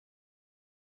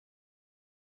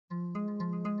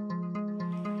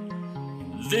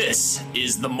This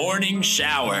is the Morning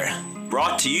Shower.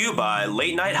 Brought to you by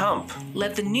Late Night Hump.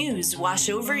 Let the news wash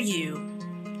over you.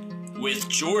 With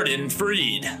Jordan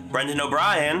Freed, Brendan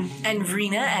O'Brien, and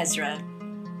Rena Ezra.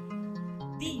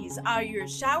 These are your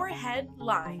shower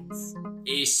headlines.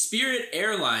 A Spirit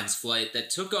Airlines flight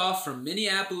that took off from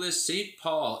Minneapolis St.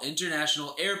 Paul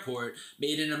International Airport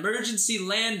made an emergency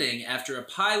landing after a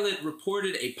pilot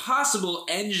reported a possible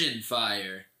engine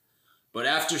fire. But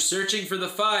after searching for the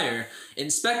fire,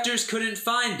 inspectors couldn't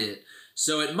find it,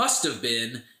 so it must have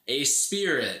been a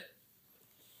spirit.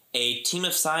 A team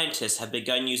of scientists have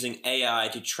begun using AI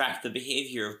to track the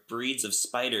behavior of breeds of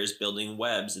spiders building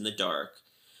webs in the dark.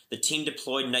 The team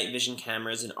deployed night vision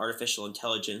cameras and artificial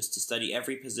intelligence to study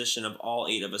every position of all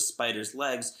 8 of a spider's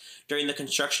legs during the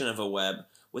construction of a web,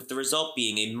 with the result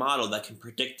being a model that can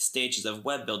predict the stages of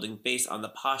web building based on the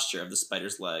posture of the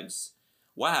spider's legs.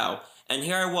 Wow, and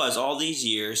here I was all these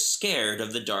years, scared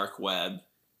of the dark web.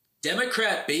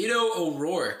 Democrat Beto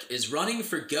O'Rourke is running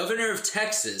for governor of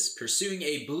Texas, pursuing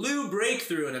a blue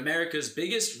breakthrough in America's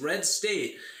biggest red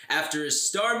state after his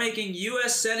star-making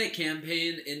U.S. Senate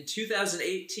campaign in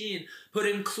 2018 put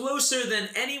him closer than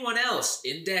anyone else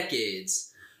in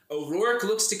decades. O'Rourke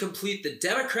looks to complete the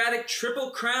Democratic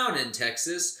Triple Crown in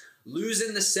Texas, lose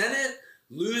in the Senate,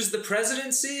 lose the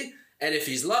presidency, and if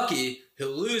he's lucky, he'll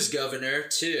lose governor,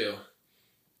 too.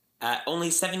 At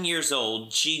only 7 years old,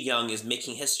 Ji Young is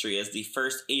making history as the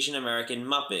first Asian-American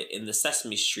Muppet in the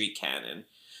Sesame Street canon.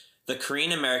 The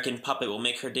Korean-American puppet will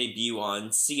make her debut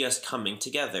on See Us Coming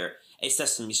Together, a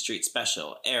Sesame Street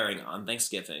special, airing on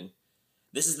Thanksgiving.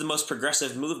 This is the most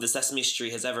progressive move the Sesame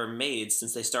Street has ever made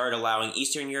since they started allowing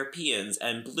Eastern Europeans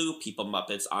and Blue people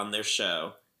Muppets on their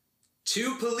show.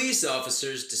 2 police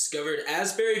officers discovered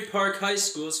Asbury Park High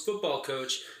School's football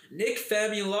coach, Nick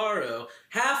Famularo,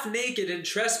 half naked and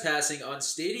trespassing on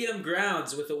stadium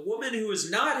grounds with a woman who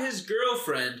was not his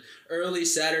girlfriend early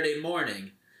Saturday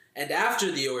morning. And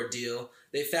after the ordeal,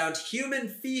 they found human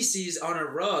feces on a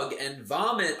rug and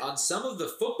vomit on some of the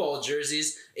football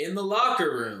jerseys in the locker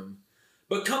room.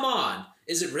 But come on,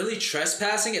 is it really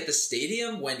trespassing at the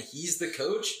stadium when he's the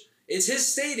coach? It's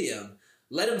his stadium.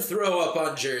 Let him throw up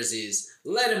on jerseys.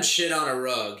 Let him shit on a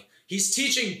rug. He's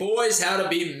teaching boys how to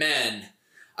be men.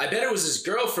 I bet it was his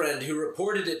girlfriend who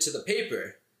reported it to the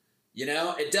paper. You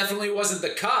know, it definitely wasn't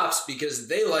the cops because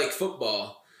they like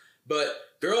football. But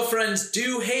girlfriends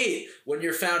do hate when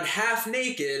you're found half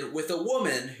naked with a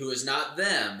woman who is not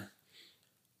them.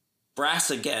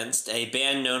 Brass Against, a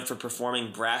band known for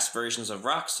performing brass versions of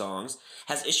rock songs,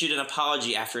 has issued an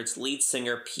apology after its lead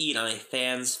singer peed on a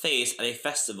fan's face at a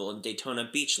festival in Daytona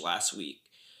Beach last week.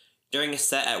 During a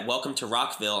set at Welcome to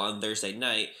Rockville on Thursday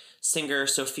night, singer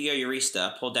Sophia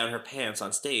Urista pulled down her pants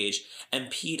on stage and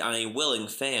peed on a willing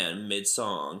fan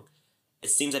mid-song. It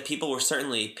seems that people were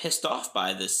certainly pissed off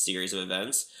by this series of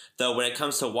events, though when it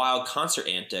comes to wild concert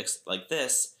antics like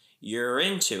this, you're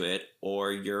into it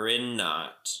or you're in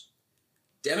not.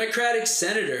 Democratic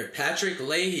Senator Patrick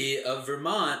Leahy of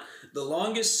Vermont, the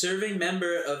longest-serving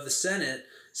member of the Senate,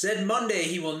 said Monday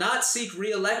he will not seek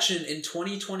re-election in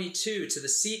 2022 to the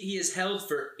seat he has held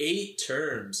for 8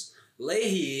 terms.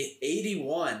 Leahy,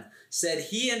 81, said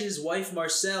he and his wife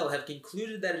Marcelle have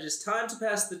concluded that it is time to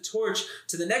pass the torch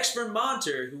to the next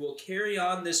Vermonter who will carry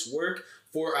on this work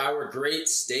for our great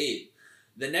state.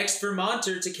 The next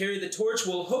Vermonter to carry the torch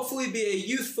will hopefully be a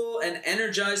youthful and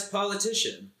energized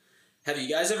politician. Have you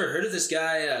guys ever heard of this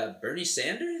guy, Bernie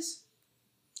Sanders?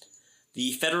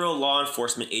 The federal law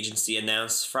enforcement agency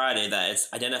announced Friday that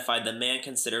it's identified the man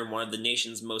considered one of the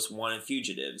nation's most wanted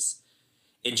fugitives.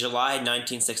 In July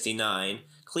 1969,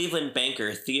 Cleveland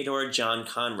banker Theodore John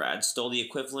Conrad stole the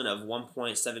equivalent of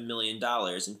 $1.7 million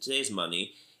in today's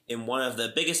money in one of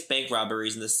the biggest bank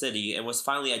robberies in the city and was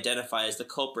finally identified as the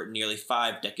culprit nearly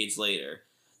 5 decades later,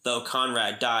 though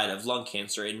Conrad died of lung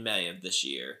cancer in May of this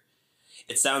year.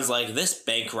 It sounds like this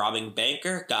bank-robbing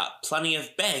banker got plenty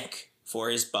of bank for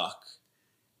his buck.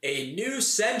 A new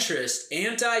centrist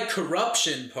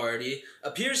anti-corruption party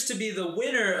appears to be the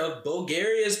winner of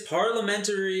Bulgaria's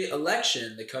parliamentary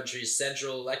election, the country's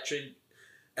Central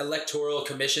Electoral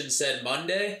Commission said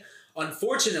Monday.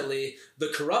 Unfortunately,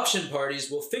 the corruption parties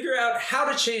will figure out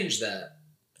how to change that.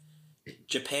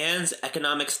 Japan's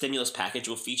economic stimulus package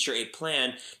will feature a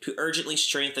plan to urgently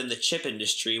strengthen the chip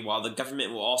industry, while the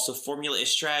government will also formulate a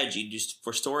strategy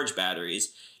for storage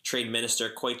batteries, Trade Minister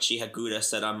Koichi Haguda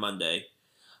said on Monday.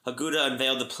 Haguda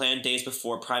unveiled the plan days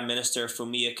before Prime Minister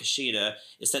Fumio Kishida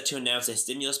is set to announce a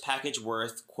stimulus package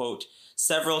worth, quote,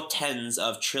 several tens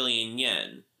of trillion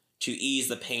yen to ease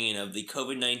the pain of the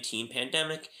COVID-19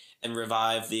 pandemic and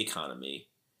revive the economy.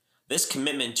 This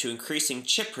commitment to increasing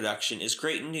chip production is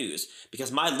great news because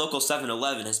my local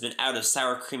 7-Eleven has been out of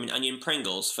sour cream and onion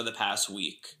Pringles for the past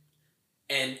week.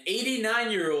 An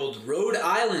 89-year-old Rhode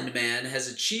Island man has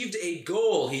achieved a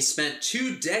goal he spent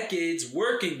 2 decades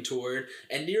working toward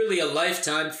and nearly a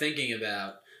lifetime thinking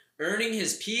about: earning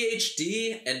his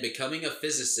PhD and becoming a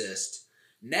physicist.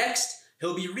 Next,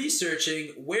 he'll be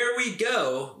researching where we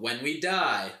go when we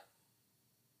die.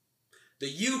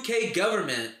 The UK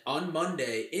government on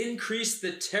Monday increased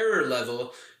the terror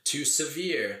level to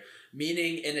severe,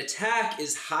 meaning an attack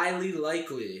is highly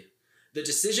likely. The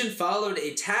decision followed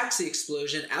a taxi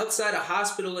explosion outside a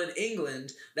hospital in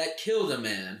England that killed a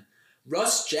man.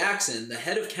 Russ Jackson, the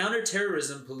head of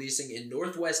counter-terrorism policing in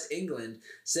northwest England,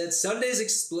 said Sunday's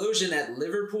explosion at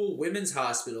Liverpool Women's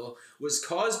Hospital was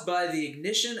caused by the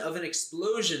ignition of an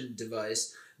explosion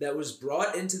device that was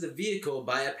brought into the vehicle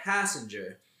by a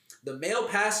passenger. The male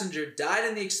passenger died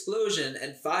in the explosion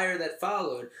and fire that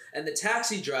followed, and the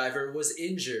taxi driver was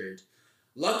injured.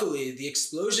 Luckily, the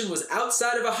explosion was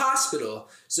outside of a hospital,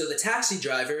 so the taxi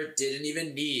driver didn't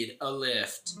even need a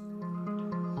lift.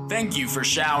 Thank you for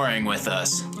showering with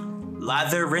us.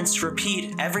 Lather, rinse,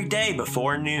 repeat every day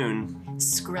before noon.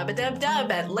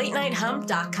 Scrub-a-dub-dub at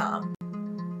latenighthump.com.